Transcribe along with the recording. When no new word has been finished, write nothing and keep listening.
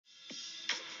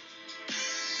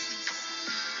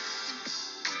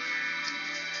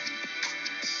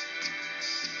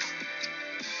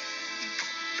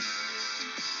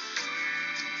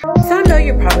So I know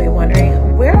you're probably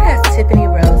wondering, where has Tiffany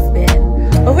Rose been?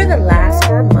 Over the last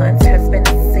 4 months has been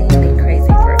insanely crazy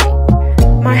for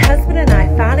me. My husband and I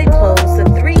finally closed the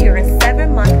 3-year and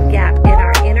 7-month gap in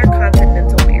our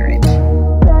intercontinental marriage.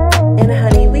 And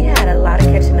honey, we had a lot of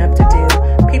catching up to do,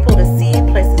 people to see,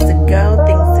 places to go,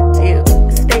 things to do.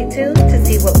 Stay tuned to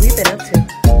see what we've been up to.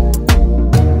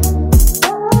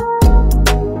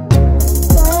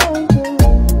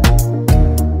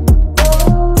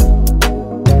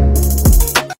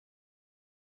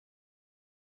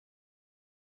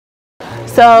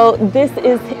 So this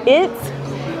is it.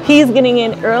 He's getting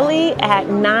in early at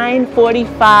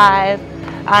 9:45.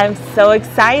 I'm so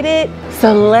excited.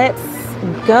 So let's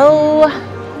go.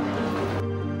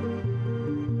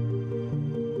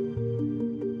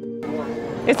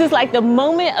 This is like the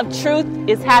moment of truth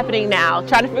is happening now.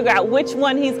 Trying to figure out which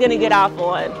one he's gonna get off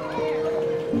on.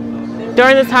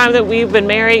 During the time that we've been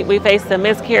married, we faced a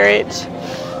miscarriage,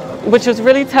 which was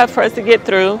really tough for us to get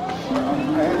through.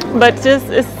 But just,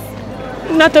 it's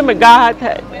nothing but God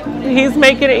that he's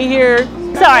making it here.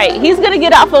 Sorry, he's gonna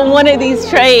get off on one of these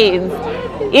trains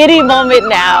any moment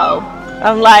now.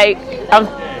 I'm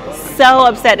so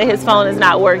upset that his phone is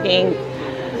not working.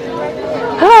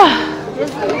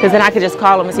 Because then I could just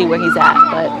call him and see where he's at.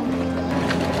 But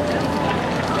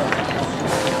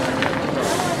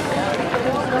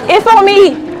it's on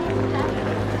me.